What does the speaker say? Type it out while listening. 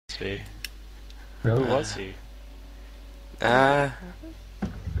be. Really? Who was he? Welcome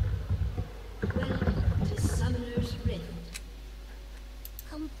to Summoner's Rift.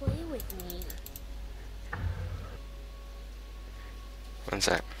 Come play with me. one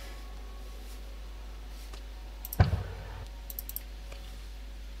sec.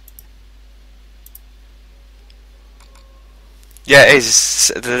 Yeah, it's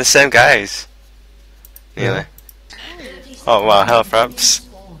they're the same guys. Nearly. Oh wow, hell perhaps.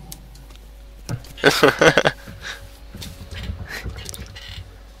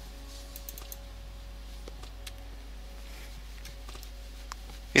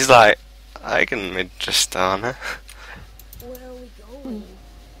 He's like, I can mid Tristana. Where are we going?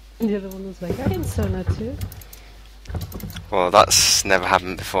 The other one was like, I can Sona too. Well, that's never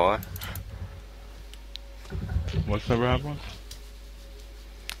happened before. What's never happened?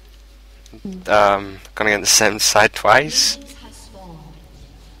 Gonna get the same side twice.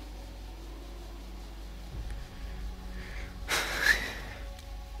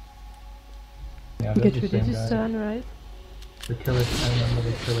 Yeah, Get rid of his son, right? The killer, I remember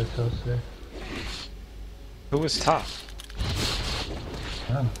the killer toaster. Who was top?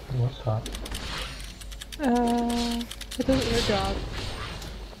 Oh, who was top? It was airdrop.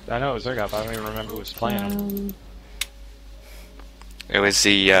 I know it was Zergop, I don't even remember who was playing him. It was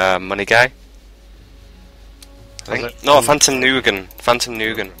the money guy. I Was think. it? No, Phantom Nugan. Phantom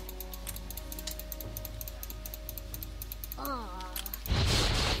Nugan.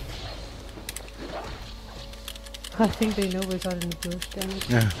 I think they know we're out in the bush, damn it.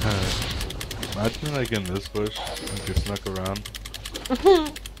 Yeah, imagine like in this bush, like you snuck around.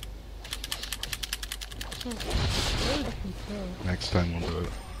 Next time we'll do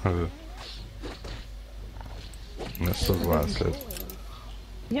it. This was last hit.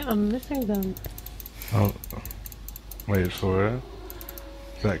 Yeah, I'm missing them. Oh, wait for it.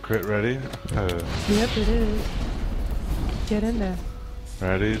 Is that crit ready? Yep, it is. Get in there.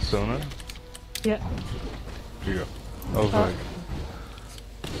 Ready, Sona? Yeah. Here you go. Oh, fuck.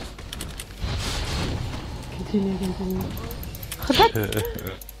 Continue.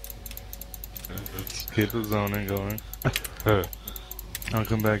 Let's keep the zoning going. I'll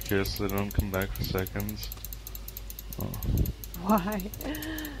come back here so they don't come back for seconds. Oh. Why?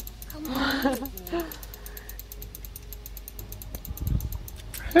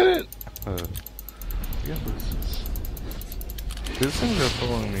 Hit it! Yeah, these things are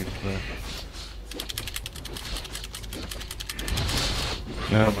following me today.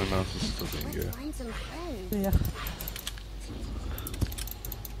 Yeah, my mouse is still being good. Find some friends. Yeah.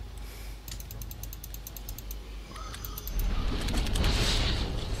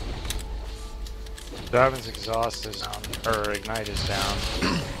 Darwin's exhaust is on, or ignite is down.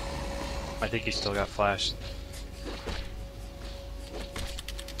 I think he still got flashed.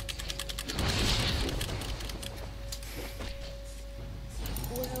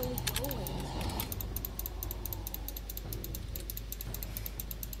 Where are we going?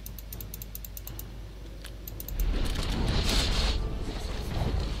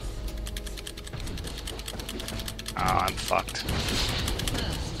 Ah, I'm fucked.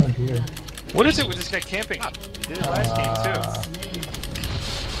 Oh dear. What is it with this guy camping? He did it last game too.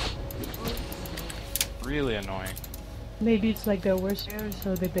 Really annoying. Maybe it's like their worst year,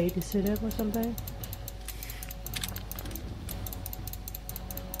 so they babysit him or something.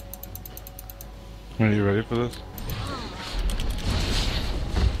 Are you ready for this?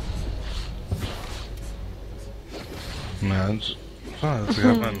 Man, I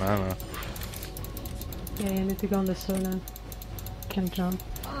got my mana. Yeah, you need to go on the Sona. Can't jump.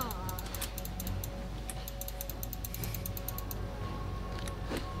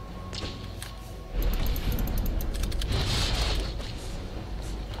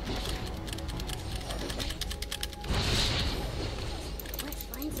 Let's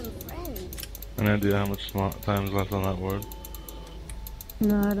find some friends. Any idea how much time's left on that word?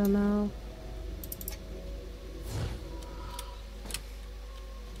 No, I don't know.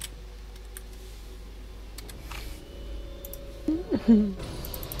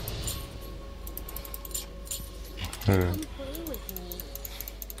 Yeah. Come play with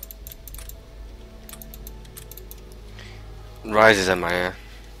me. Rises in my ear.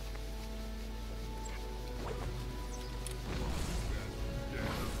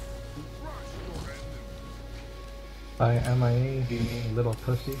 By MIA, do you mean little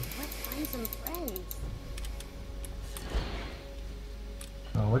pussy? Let's find some friends.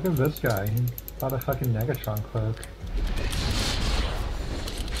 Oh, look at this guy. He bought a fucking Negatron cloak.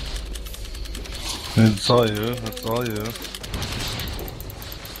 It's all you, it's all you.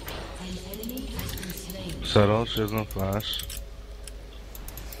 Settle, she has no flash.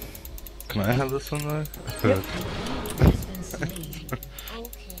 Can I have this one though? Yep.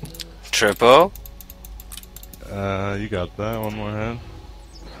 Triple. You got that. One more head.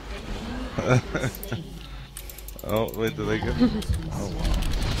 Oh, wait, did they get? Oh, wow.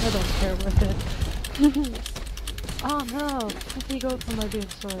 I don't care with it. Oh no! Let me go for my big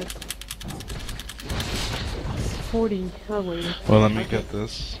sword. 40. Oh wait. Well, let me get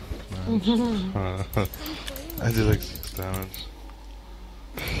this. I did like 6 damage.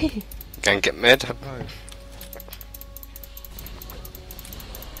 Gonna get mid. Nice.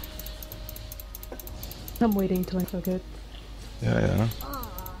 I'm waiting till I forget. Yeah.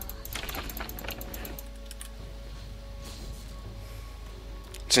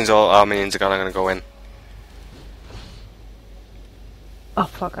 Since all our minions are gone, I'm gonna go in. Oh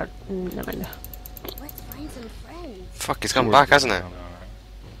fuck! Never mind. Let's find some friends. Fuck, he's come back, hasn't it?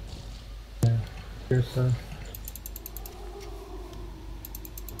 Yeah. Here's the.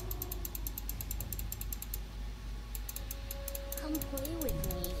 Come play with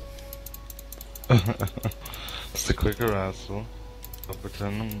me. It's a quick harassal. I'll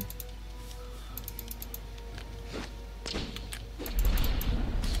pretend I'm...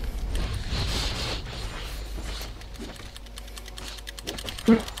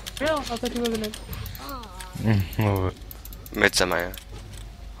 Yeah, I thought you were gonna. Love it. Mid semi.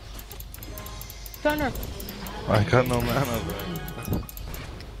 Thunder! I got no mana, bro.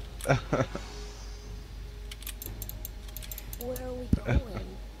 Where are we going?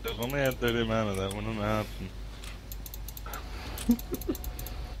 If only I had 30 mana, that wouldn't happen.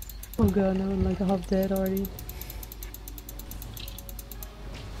 Oh god, now I'm like half dead already.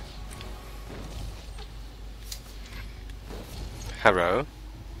 Hello.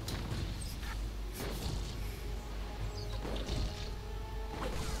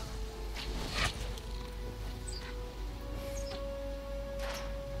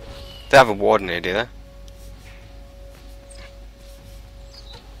 They have a warden here, do they?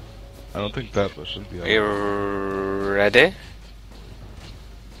 I don't think that should be Are you ready?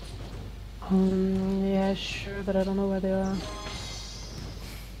 Yeah, sure, but I don't know where they are.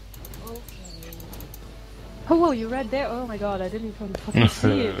 Okay. Oh, whoa, you read there? Oh my god, I didn't even fucking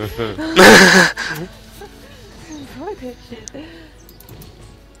see it. Fuck that shit.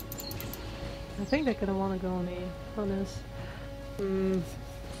 I think they're gonna wanna go on me, honest.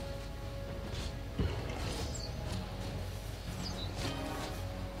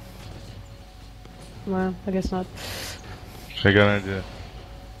 Well, I guess not. I got an idea.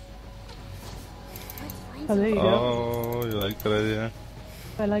 Oh, there you go. Oh, you like that idea?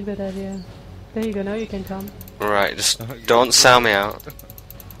 I like that idea. There you go, now you can come. Right, just don't sell me out.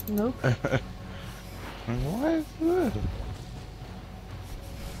 Nope. Why is that?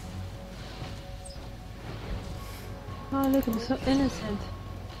 Oh, look, I'm so innocent.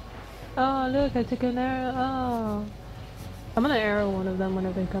 Oh, look, I took an arrow. Oh. I'm gonna arrow one of them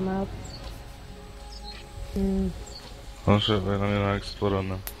whenever they come out. Oh shit, wait, let me not explode on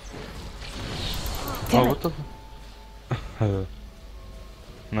them. Damn Oh, it. what the f-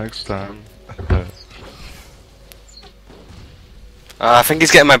 Next time. I think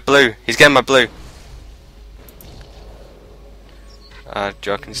he's getting my blue. He's getting my blue.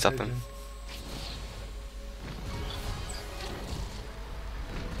 Joe, can you stop him?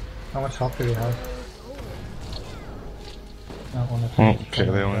 How much health do you have? Not one of Oh, okay,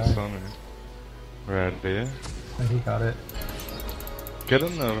 they only saw me. Ready? And he got it. Get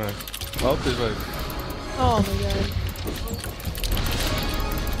in there, man. Oh, there's like... Oh my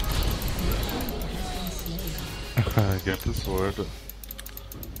god. Get the sword.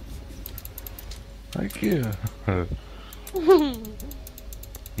 Thank you.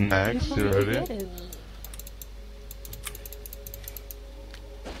 Next, you ready? Get it.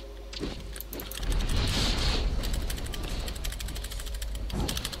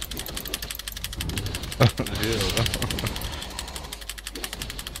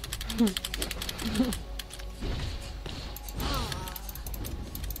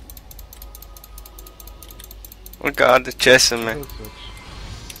 Oh god, they're chasing me.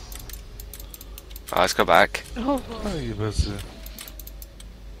 Oh, let's go back. Oh, Oh, you busy.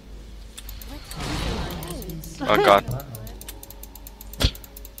 Oh god.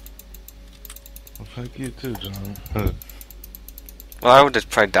 Well, thank you too, John. Well, I would have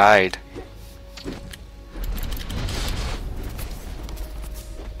probably died.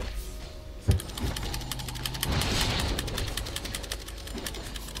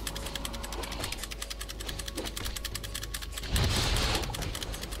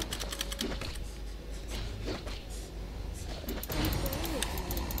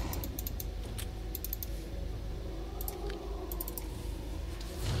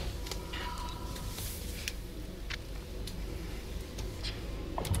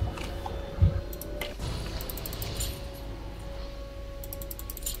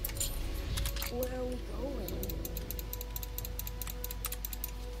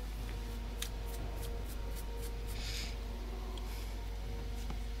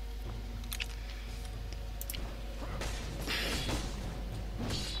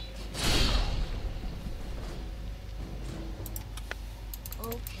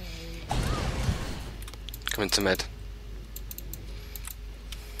 coming to mid.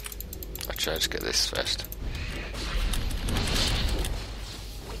 I'll try to get this first.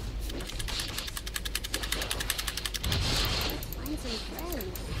 Find some friends.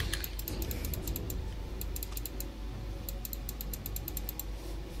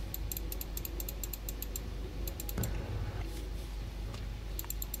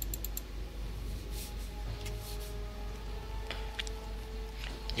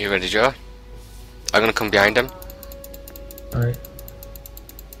 You ready, Joe? I'm gonna come behind him. Alright.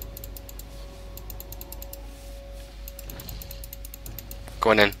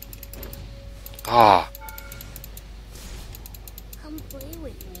 Going in. Ah, Come play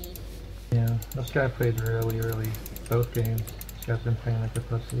with me. Yeah, this guy played really both games. This guy's been playing like a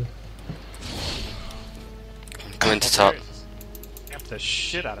pussy. coming to top. Camped the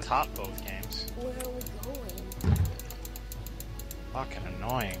shit out of top both games. Where are we going? Fucking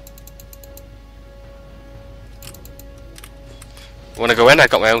annoying. Wanna go in? I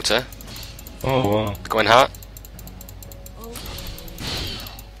got my altar. Oh wow. Going hot.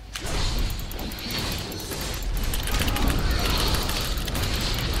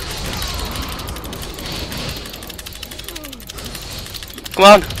 Come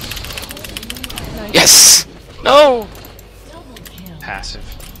on! Yes! No! Passive.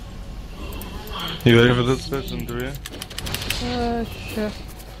 You ready for this bitch in 3? Sure.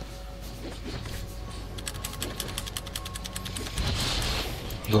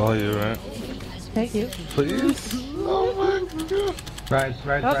 It's all you, right? Thank you. Please? Oh my god. Rise,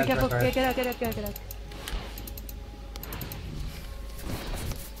 rise, Oh, be rise, careful. rise, rise. Get out.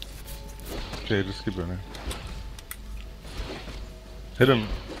 Okay, just keep running. Hit him.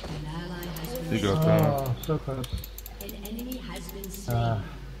 You got that. Oh, so close.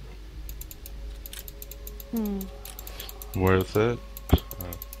 Worth it.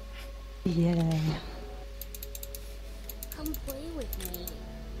 Yeah. Come play with me.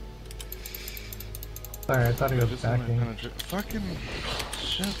 Sorry, I thought he was Just wanna backing. penetrate. Fucking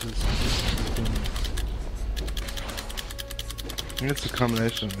shit. I think it's a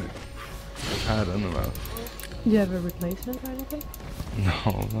combination that I've had in the mouth. Do you have a replacement or anything?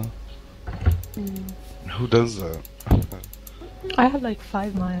 No. Who does that? I have like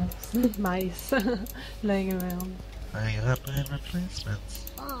 5 mice laying around. I got my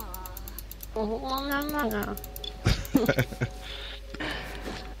replacements.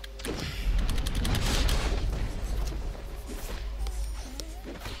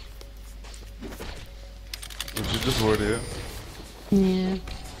 Did you just ward it? Yeah.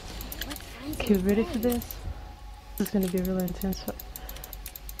 Okay, ready for this? This is gonna be really intense.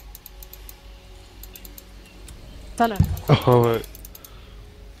 Sona. Oh wait.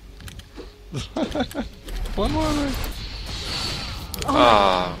 One more.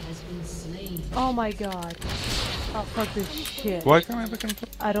 Ah. Oh my god. Oh fuck this shit. Why can't I fucking?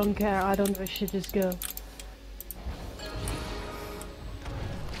 I don't care. I don't give a shit. Just go.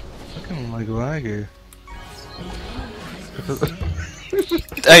 Fucking like laggy.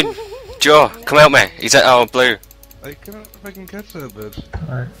 Hey, Joe, come help me. He's at our blue. I cannot fucking catch that bitch.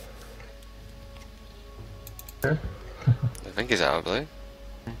 Alright. Here? I think he's at our blue.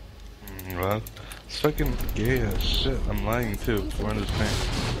 Well, it's fucking gay as shit. I'm lying too. We're in his paint.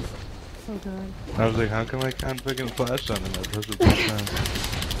 Oh god. I was like, how come I can't fucking flash on him? I pressed it 3 times.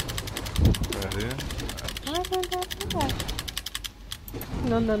 Ready?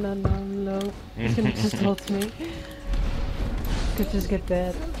 No. He's gonna just ult me. Could just get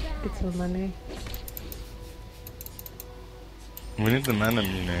that. Get some money. We need the mana,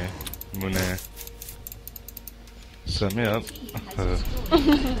 Mune. Set me up. I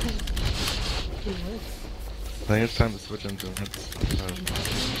think it's time to switch into him.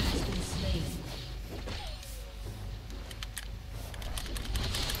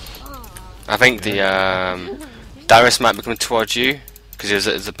 I think the Darius might be coming towards you because he was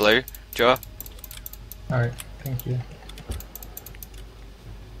at the blue. Joe. Alright, thank you.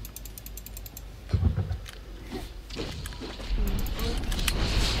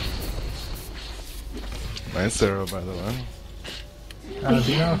 Nice arrow, by the way.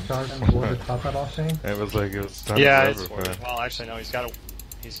 Do you know if Jarvan wore the top at all, Shane? It was like, it was time Yeah, to it's warded. Well, actually, no. He's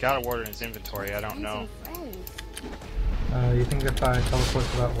got a ward in his inventory. I don't know. You think if I teleport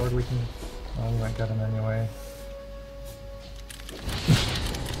to that ward we can... Well, we might get him anyway.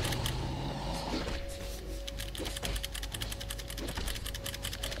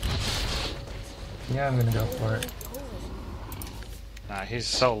 Yeah, I'm gonna go for it. Nah, he's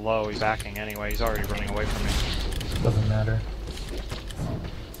so low. He's backing anyway. He's already running away from me. Doesn't matter.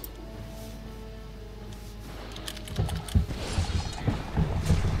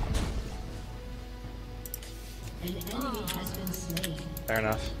 Fair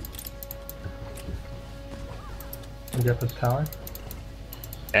enough. You get this tower?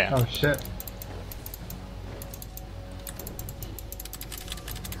 Yeah. Oh shit.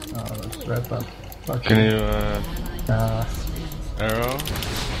 Oh, that's red buff. Can you, Uh, arrow?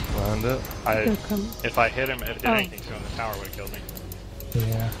 Land it? Here come. If I hit him, if it did Oh. anything to him, the tower would have killed me.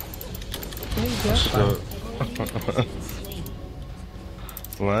 yeah. There you go.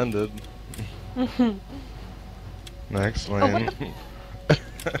 So, landed. Next lane.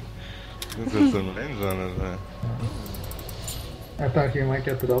 There's some range on it there. I thought you might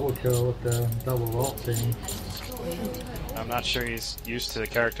get the double kill with the double ult thing. I'm not sure he's used to the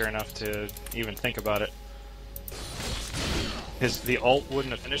character enough to even think about it. The ult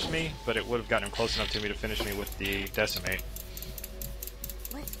wouldn't have finished me, but it would have gotten him close enough to me to finish me with the decimate.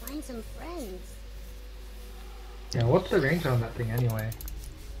 Let's find some friends. Yeah, what's the range on that thing anyway?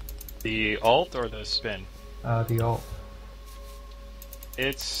 The ult or the spin? The ult.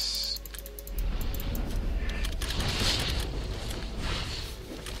 It's...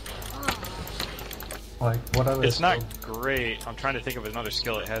 Like, what other It's not skills? great. I'm trying to think of another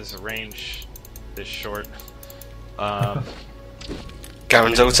skill that has a range this short. Garen's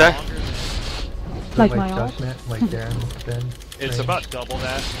ulti? Like my ult? judgment, like Darren spin. It's range? about double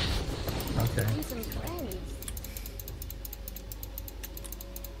that. Okay. Find some friends.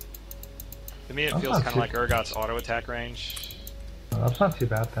 To me, it That's feels not kind of too- like Urgot's auto attack range. Well, that's not too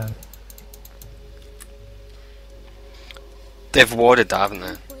bad then. They've warded that, haven't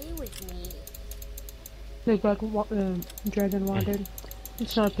they? Play with me. They got dragon watered.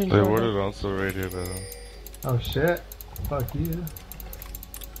 It's not pink. They water. worded also radiated him. Oh shit. Fuck you.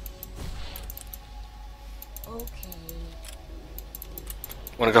 Okay.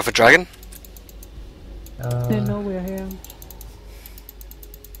 Wanna go for dragon? They know we're here.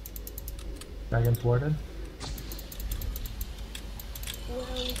 Dragon's warded. Where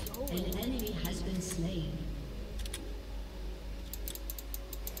are we going? An enemy has been slain.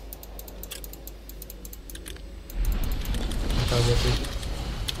 So Whippy.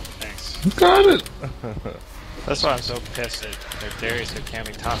 Thanks. You got it! That's why I'm so pissed that Darius could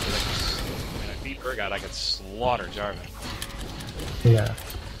camping top. Because when I beat Urgot, I could slaughter Jarvan. Yeah.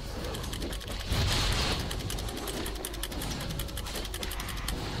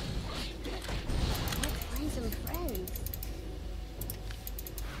 Let's find some friends.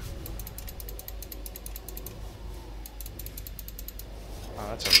 Oh,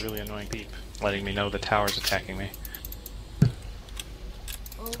 that's a really annoying beep, letting me know the tower's attacking me.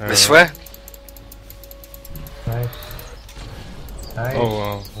 This way? Nice. Nice. Oh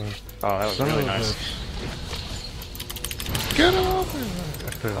wow. Oh, that was Son really of a nice. bitch. Get him off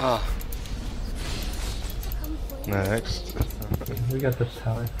there! Oh, Come play. Next. We got this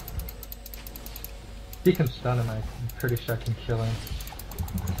tower. He can stun him, I'm pretty sure I can kill him.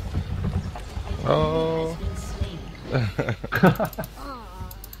 Oh. Aw.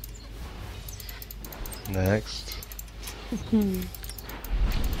 Next. I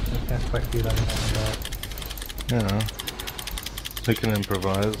can't quite do that in that. Yeah. They can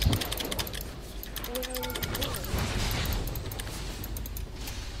improvise. Where are we going?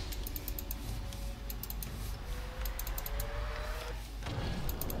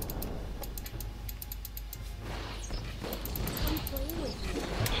 Come play with me.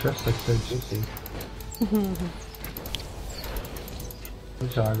 That Triss looks so juicy.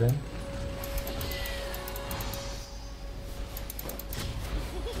 Good Jarvan.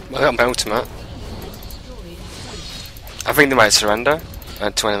 I got my ultimate. I think they might surrender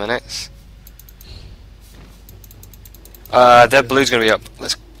at 20 minutes. Their blue's gonna be up.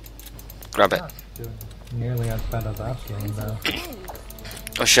 Let's grab it. Not doing nearly as bad as last game though.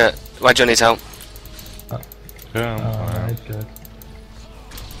 Oh shit, why do you need help? Yeah, I'm Oh, fine. he's good.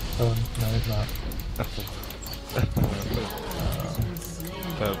 Oh, no, he's not.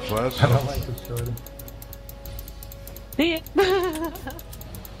 That flash. I don't like this Jordan. See it?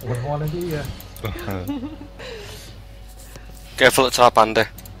 Wouldn't want to do ya. Careful at the top, Andy.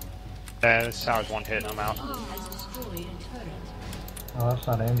 This tower's one hit and I'm out. Oh, that's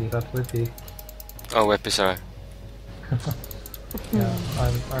not Andy, that's Whippy. Oh, Whippy, sorry. Yeah,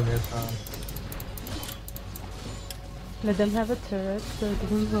 I'm here, Tom. Let them have a turret so it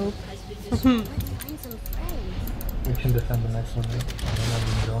doesn't hope. Let's find some friends. We can defend the next one, right? I'm not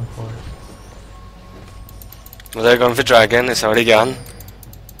even going for it. Well, they're going for dragon, it's already gone.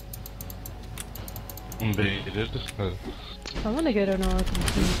 Baited. I wanna get an orc.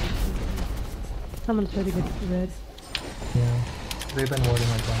 I'm gonna try to get red. Yeah. They've been warding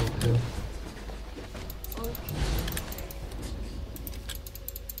my jungle too.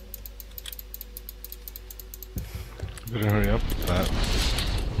 Better hurry up with that.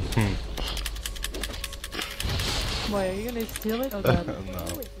 Why, are you gonna steal it? Oh god. No.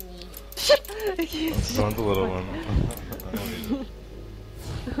 You I want the little one. I don't need it.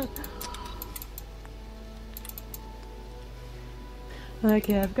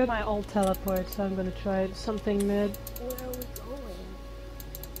 Okay, I've got my old teleport, so I'm gonna try something mid. Where are we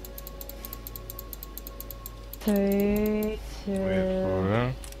going? 3, 2, Wait for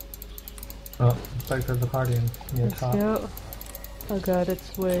it. Oh, it's like there's a party near let's top. go. Oh god,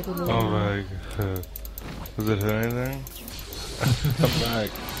 it's weird. In the Oh my god. Does it hit anything? Come back.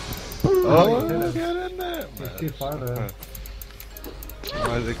 Oh, you Oh, did it. get in there! It's too far though.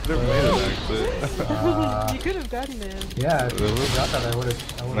 Oh, they could have made it actually. You could have gotten him. Yeah, if Really? you got that, I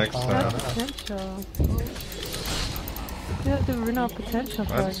would've Next followed time. that up. Potential. Yeah, the run out potential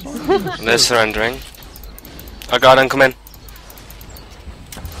for That's us. They're surrendering. Oh god, I'm coming.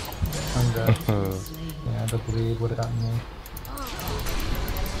 I'm dead. Yeah, the bleed would've gotten me.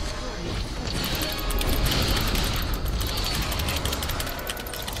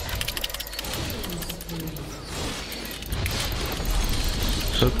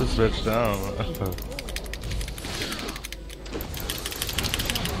 Shut this bitch down.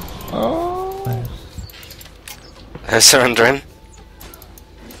 Oh. Nice. They're surrendering.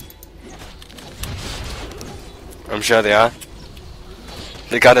 I'm sure they are.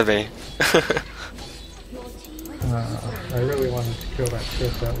 They gotta be. I really wanted to kill that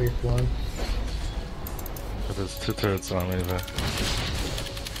Triss at least once. But there's 2 turrets on me there.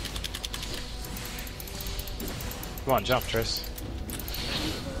 Come on, jump, Triss.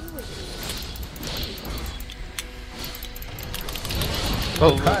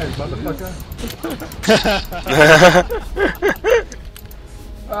 Oh, guys, motherfucker!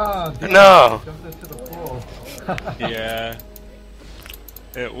 Ah, damn, No. jumped into the pool. Yeah.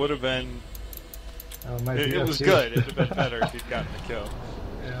 It would have been. My It was DFT good. It would have been better if you'd gotten the kill.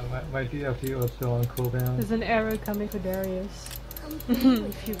 Yeah, my DFT was still on cooldown. There's an arrow coming for Darius.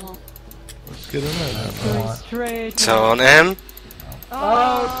 If you want. Let's get in there then. Going straight. So on him.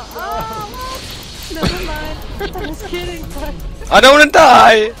 Oh, never mind. I was kidding, but I don't wanna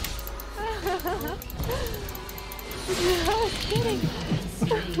die! I was kidding.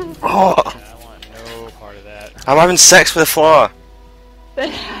 Oh, Yeah, I want no part of that. I'm having sex with the floor.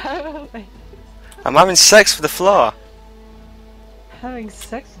 Wait, I'm having sex with the floor. having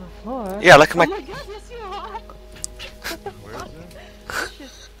sex on the floor? Yeah, look at my. Oh my god, yes you are! Where is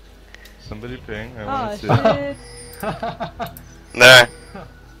it? Somebody ping. I Oh want to see. shit. There.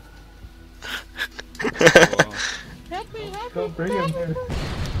 Whoa. Help me, help me! Don't bring him there. Oh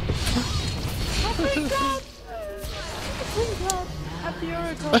my god! Oh my god! At the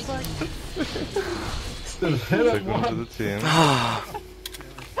oracle, fuck. Just hit Take him one to the once. team.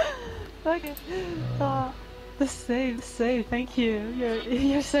 Okay. The save, thank you.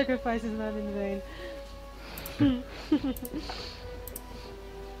 Your sacrifice is not in vain.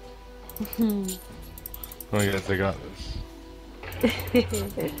 Oh yes, I got this.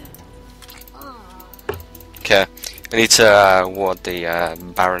 Okay, we need to ward the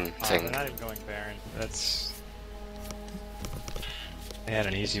Baron Oh, thing. they're not even going Baron. That's. They had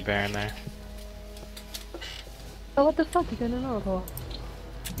an easy Baron there. Oh, what the fuck? You got an oracle?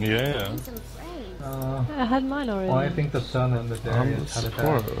 Yeah. Some friends. I had mine already. Well, I think the Sona and the I'm the Darius had it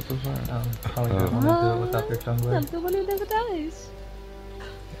support. bad. What the fuck? Probably didn't want to do it without their I'm jungler. the one who never dies.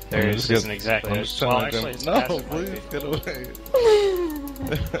 Darius just isn't exactly. I'm just Well, trying to actually, make it's them. No, passive might please be. get away.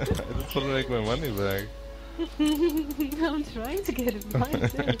 I just want to make my money back. I'm trying to get it mine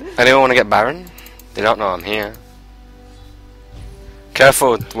too. Anyone want to get Baron? They don't know I'm here.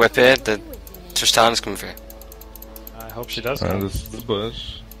 Careful, Whippy, the Tristana's coming for you. I hope she does. Alright, Know. this is the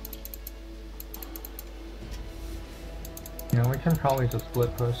bush. Yeah, we can probably just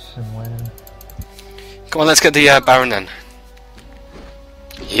split push and win. Come on, let's get the Baron then.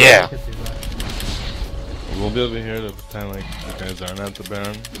 Yeah. We could do that. We'll be over here to pretend like the guys aren't at the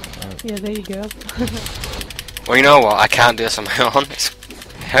Baron. Yeah, there you go. Well, you know what? I can't do this on my own. It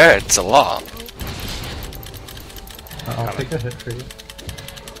hurts a lot. I'll take a hit for you.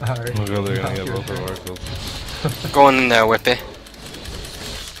 Alright. Look how they're gonna get Not both your our hit. oracles. Go on in there, Whippy.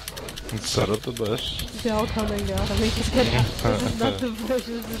 Let's set up the bush. They're all coming out. I mean, just get this is not the bush,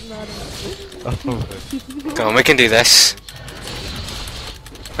 this is not it. Come on, we can do this.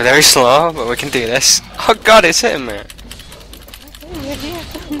 We're very slow, but we can do this. Oh god, it's hitting me. Okay, we're here.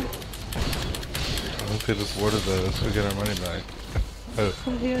 I hope they just warded those so we get our money back.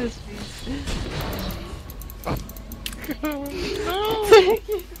 We're here this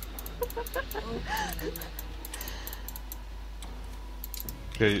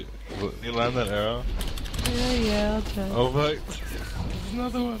Okay, you land that arrow? Yeah, I'll try. Oh fuck. There's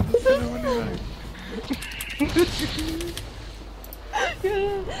another one. There's another one here.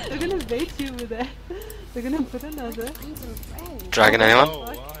 Yeah, they're gonna bait you with that. They're gonna put another. Dragon anyone? Oh,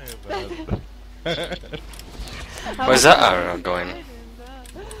 why that? Where's that arrow going?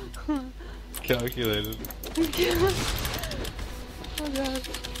 Calculated. Oh god.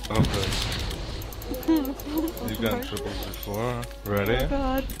 Oh fuck. You've done triples before. Ready?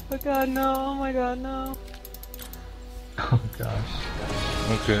 Oh god, no, oh my god, no. Oh gosh.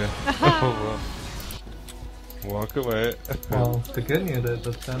 Okay. Oh well. Walk away. Well, the good news is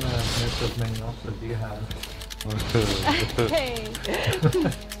that Sona missed as many ults as you have. Hey!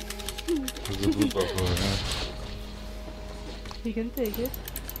 There's a blue buffalo, yeah. You can take it.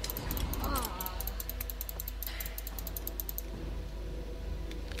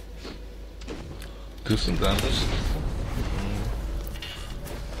 Do some damage.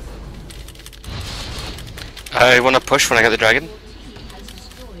 I wanna push when I get the dragon.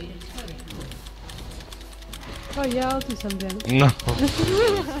 Oh yeah, I'll do some damage. No.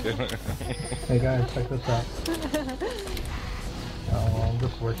 Hey guys, check this out. Oh, well,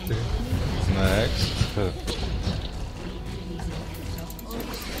 this works too. Next.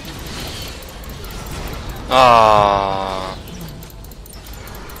 Ah.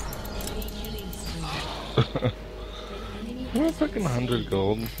 What fucking 100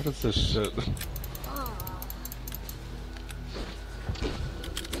 gold? What is this shit?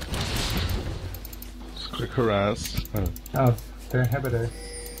 Just quick harass. Oh, their inhibitor.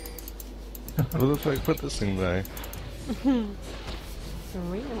 Who the fuck put this thing back? For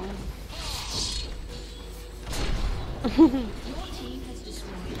real.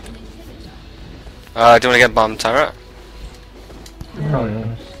 Do you wanna get bomb turret? Probably Yeah.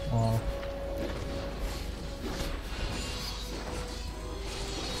 finished. Well,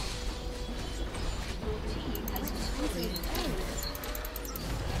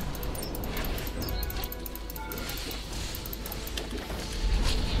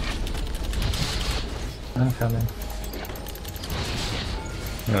 I'm coming.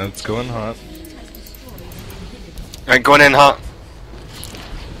 Yeah, it's going hot. Right, going in hot.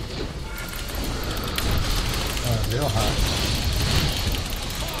 Oh, real hot.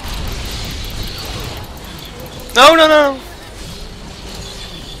 No, no, no.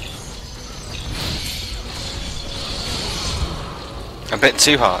 A bit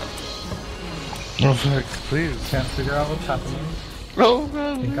too hot. Oh fuck, please. Can't figure out what's happening. Oh I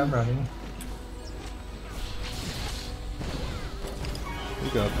man. think I'm running. You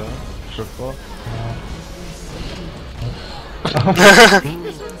got that. Triple.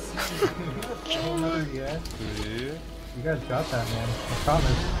 Oh, yeah. Three. You guys got that, man. I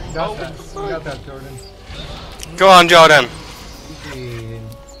promise. You got that. You got that, Jordan. Go on, Jordan. GG.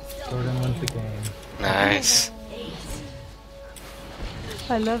 Jordan wins the game. Nice.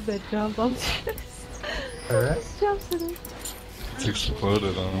 I love that jump on Alright. jumps in it. It's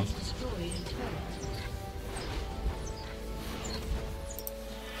exploded on him.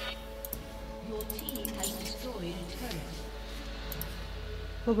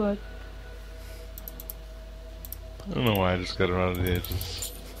 Oh god. I don't know why I just got around the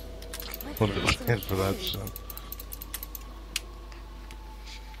edges. What did it stand for that shit?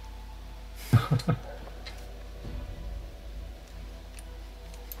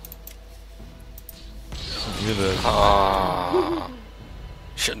 You did. Ah.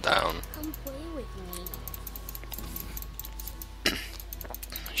 Shut down. Come play with me.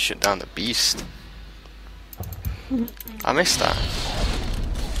 Shut down the beast. I missed that.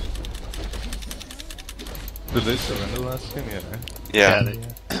 Did they surrender last game? Yeah. Yeah. they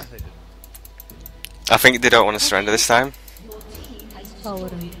I think they don't want to surrender this time. Oh,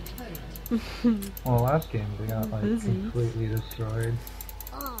 what a Well, last game they got like Busy. completely destroyed.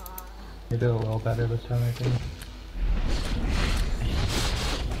 They did a little better this time, I think.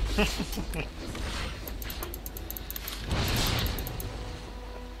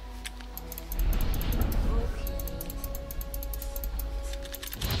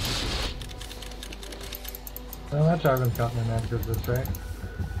 Well, that dragon's gotten an edge of this, right?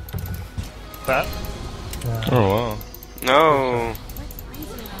 That? Yeah. Oh wow. No.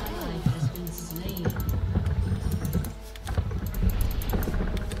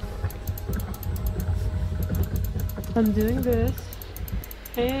 I'm doing this.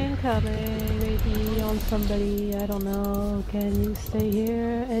 Incoming, maybe on somebody, I don't know. Can you stay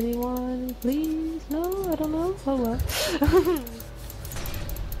here? Anyone? Please? No? I don't know. Oh well.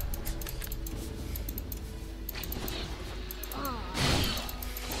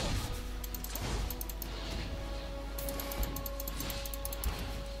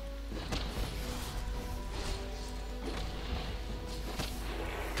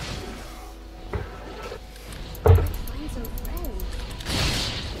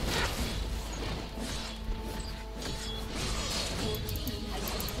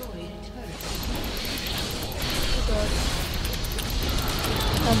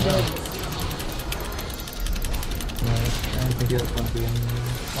 dead. Nice. I don't think he has one being.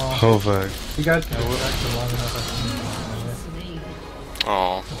 Oh, Oh, fuck. you guys can go back for long enough.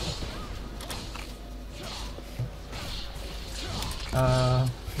 Oh.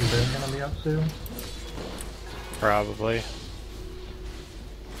 Is Baron gonna be up soon? Probably.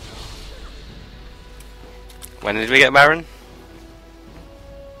 When did we get Baron?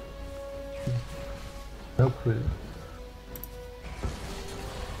 No clue.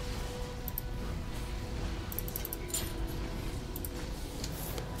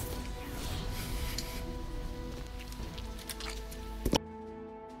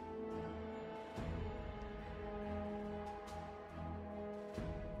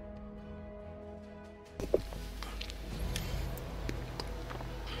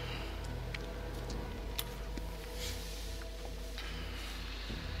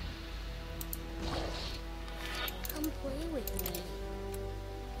 Come play with me.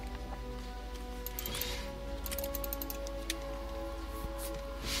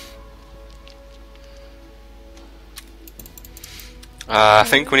 I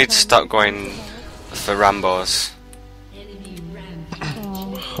think we need to start going for Rambos.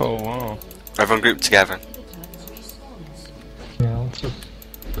 Oh, Oh, wow. Everyone group together. Yeah, let's just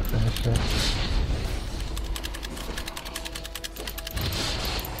finish it.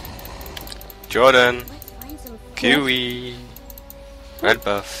 Jordan, Let's find some Kiwi, Red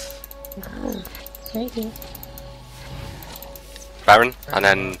Buff, thank you. Baron, and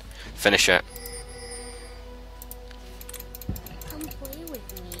then finish it. Come play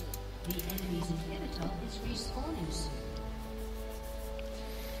with me.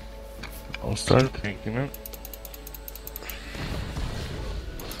 I'll start thinking it.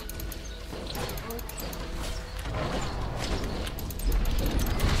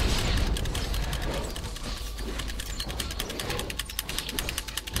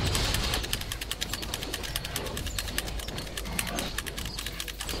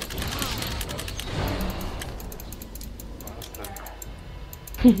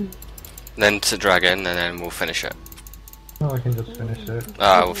 Then to Dragon, and then we'll finish it. Oh, I can just finish it.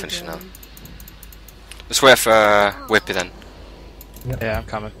 We'll finish it now. Let's wait for Whippy then. Yeah, I'm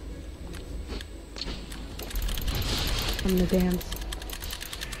coming. I'm gonna dance.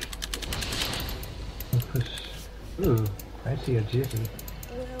 I'll push. Ooh, I see a Jiffy.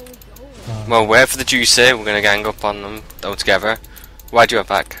 Where are we going? Well, wait for the Juicy, we're gonna gang up on them all together. Why do you have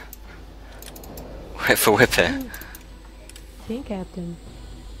back? Wait for Whippy. Team captain.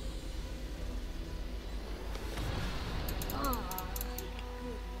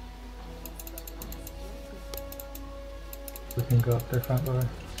 We can go up their front door.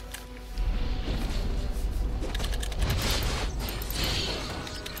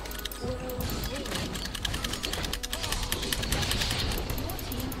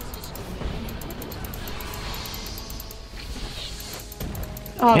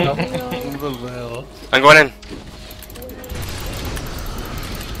 Oh, Nope. The veil. I'm going in.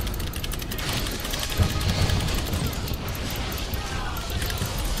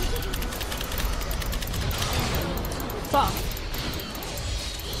 fuck.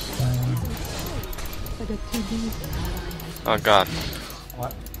 Like a 2D. Oh god.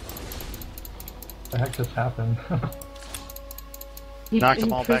 What? The heck just happened? He Knocked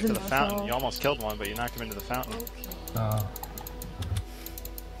them all back to imprisoned the us fountain. all. You almost killed one, but you knocked him into the fountain.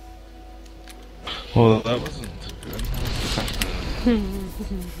 Well, that wasn't good.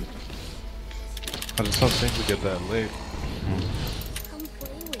 I just don't think we get that late. Come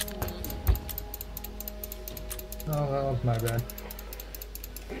play with me. Oh, that was my bad.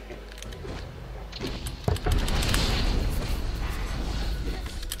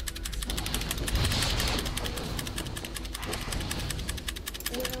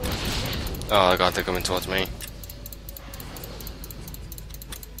 Oh god, they're coming towards me.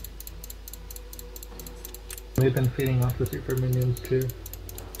 We've been feeding off the super minions too.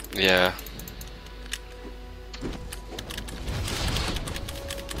 Yeah.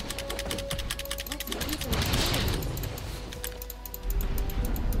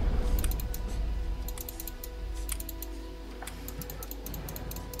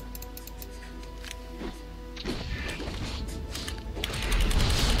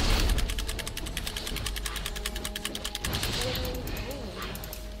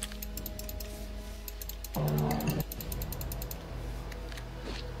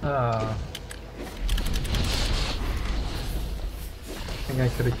 I think I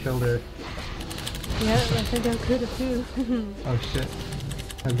could have killed her. Yeah, I think I could have too. Oh shit.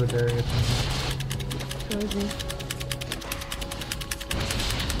 There's a Darius. So is he.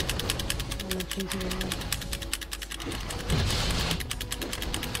 I'm gonna choose him.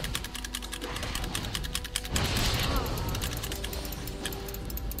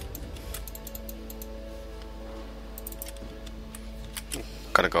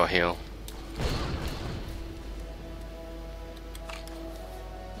 go heal.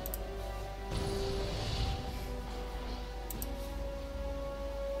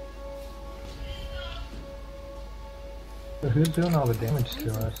 So who's doing all the damage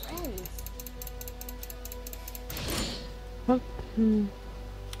to us? Friends. What? Hmm.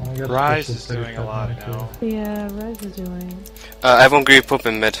 Well, I guess Rise this is doing a lot 37 now. Yeah, Rise is doing. Everyone group up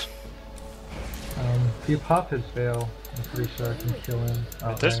in mid. If you pop his veil, I'm pretty sure I can kill him.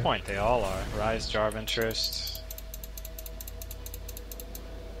 At this outright. point, they all are. Rise, Jarvan, Trist.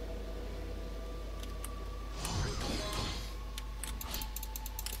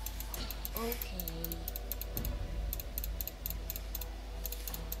 Okay.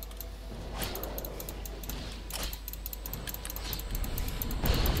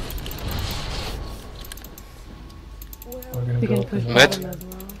 We're Well, gonna We go can up push in Mid? bottom as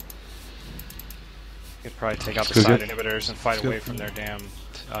well. You could probably take out the Let's go side get- inhibitors and fight let's go- away from their damn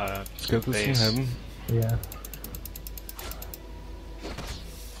Let's get this in base. heaven. Yeah.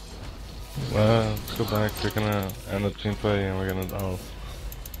 Let's go back. They're gonna end up team fighting and we're gonna. Oh.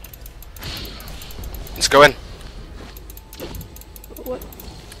 Let's go in. What?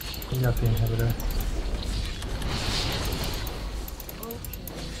 We got the inhibitor. okay.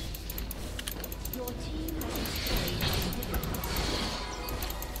 Your team has destroyed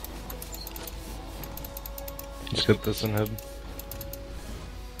Let's get this in heaven.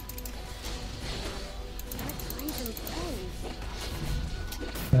 Let's find some friends.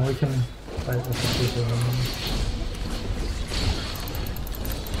 Now we can fight with the people.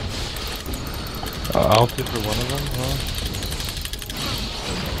 I'll take for one of them, huh?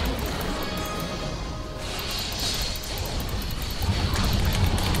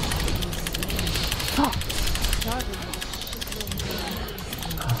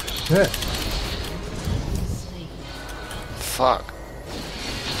 Shit! Fuck.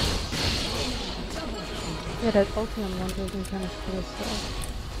 Yeah, that ulti on one person kind of screw us up.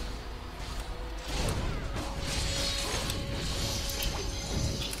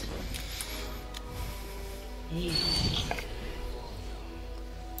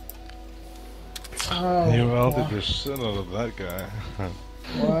 Oh, You welded the shit out of that guy.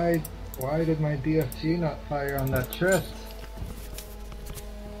 why did my DFG not fire on that Trist?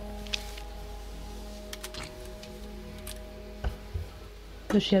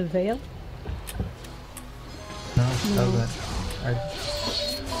 Does she have Veil? No, it doesn't.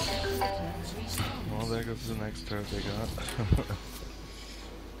 Well, there goes the next turret they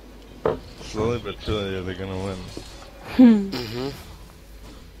got. Slowly but surely, they're gonna win. Mm-hmm.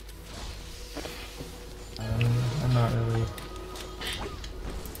 I'm not really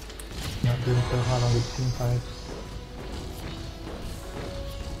not doing so hot on these team fights.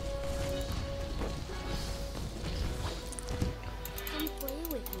 Come play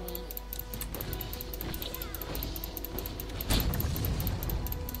with me.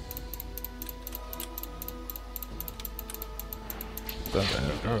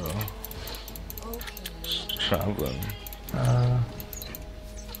 That girl. Okay. Traveling. Damn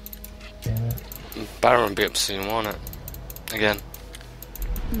it. Baron will be up soon, won't it? Again.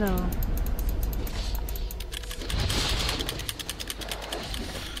 No.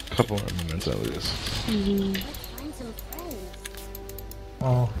 Couple more minutes at least. Mm-hmm. Let's find some friends.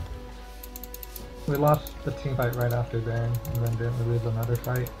 Oh. We lost the team fight right after Baron, and then didn't we lose another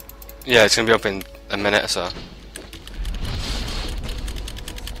fight? Yeah, it's gonna be up in a minute or so.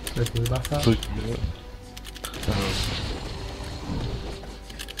 Did we left that? Look, yeah. Come play with me.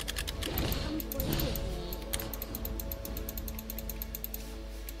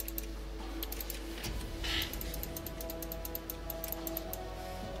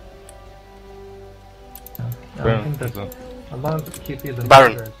 I don't Baron, think that what's up? as long as we keep these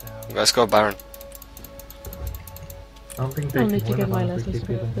Baron. inhibitors down. Let's go Baron. I don't think they I'll can need to win get as my long as we lessons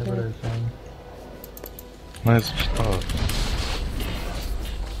keep these for that. inhibitors down. Nice. Oh.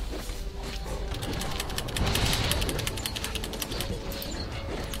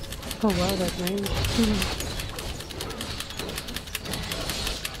 Oh wow, that range.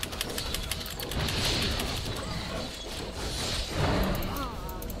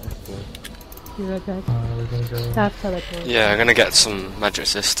 You're right back. We're gonna go. Half teleport. Yeah, I'm gonna get some magic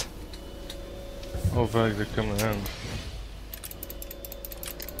assist. Oh, fuck, they're coming in.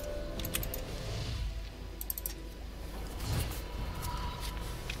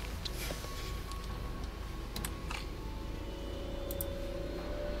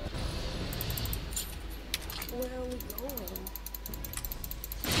 Where are we going?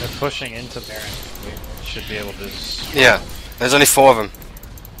 They're pushing into Baron. We should be able to. Yeah, there's only 4 of them.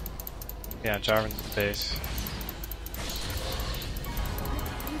 Yeah, Jarvan's base.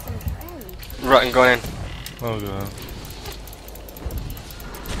 Rotten going in. Oh god.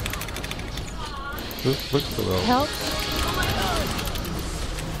 Just look for those. Help.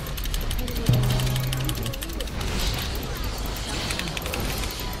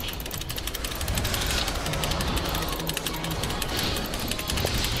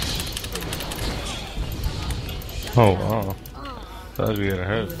 Oh wow. Thought we got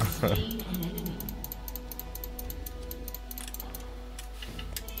hurt.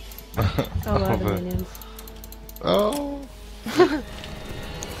 Oh, wow, the but- minions. Oh.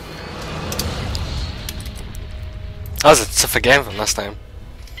 That was a tougher game from last time.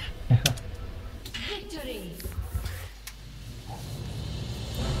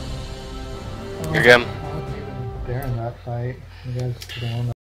 Good game. They're in that fight. You guys don't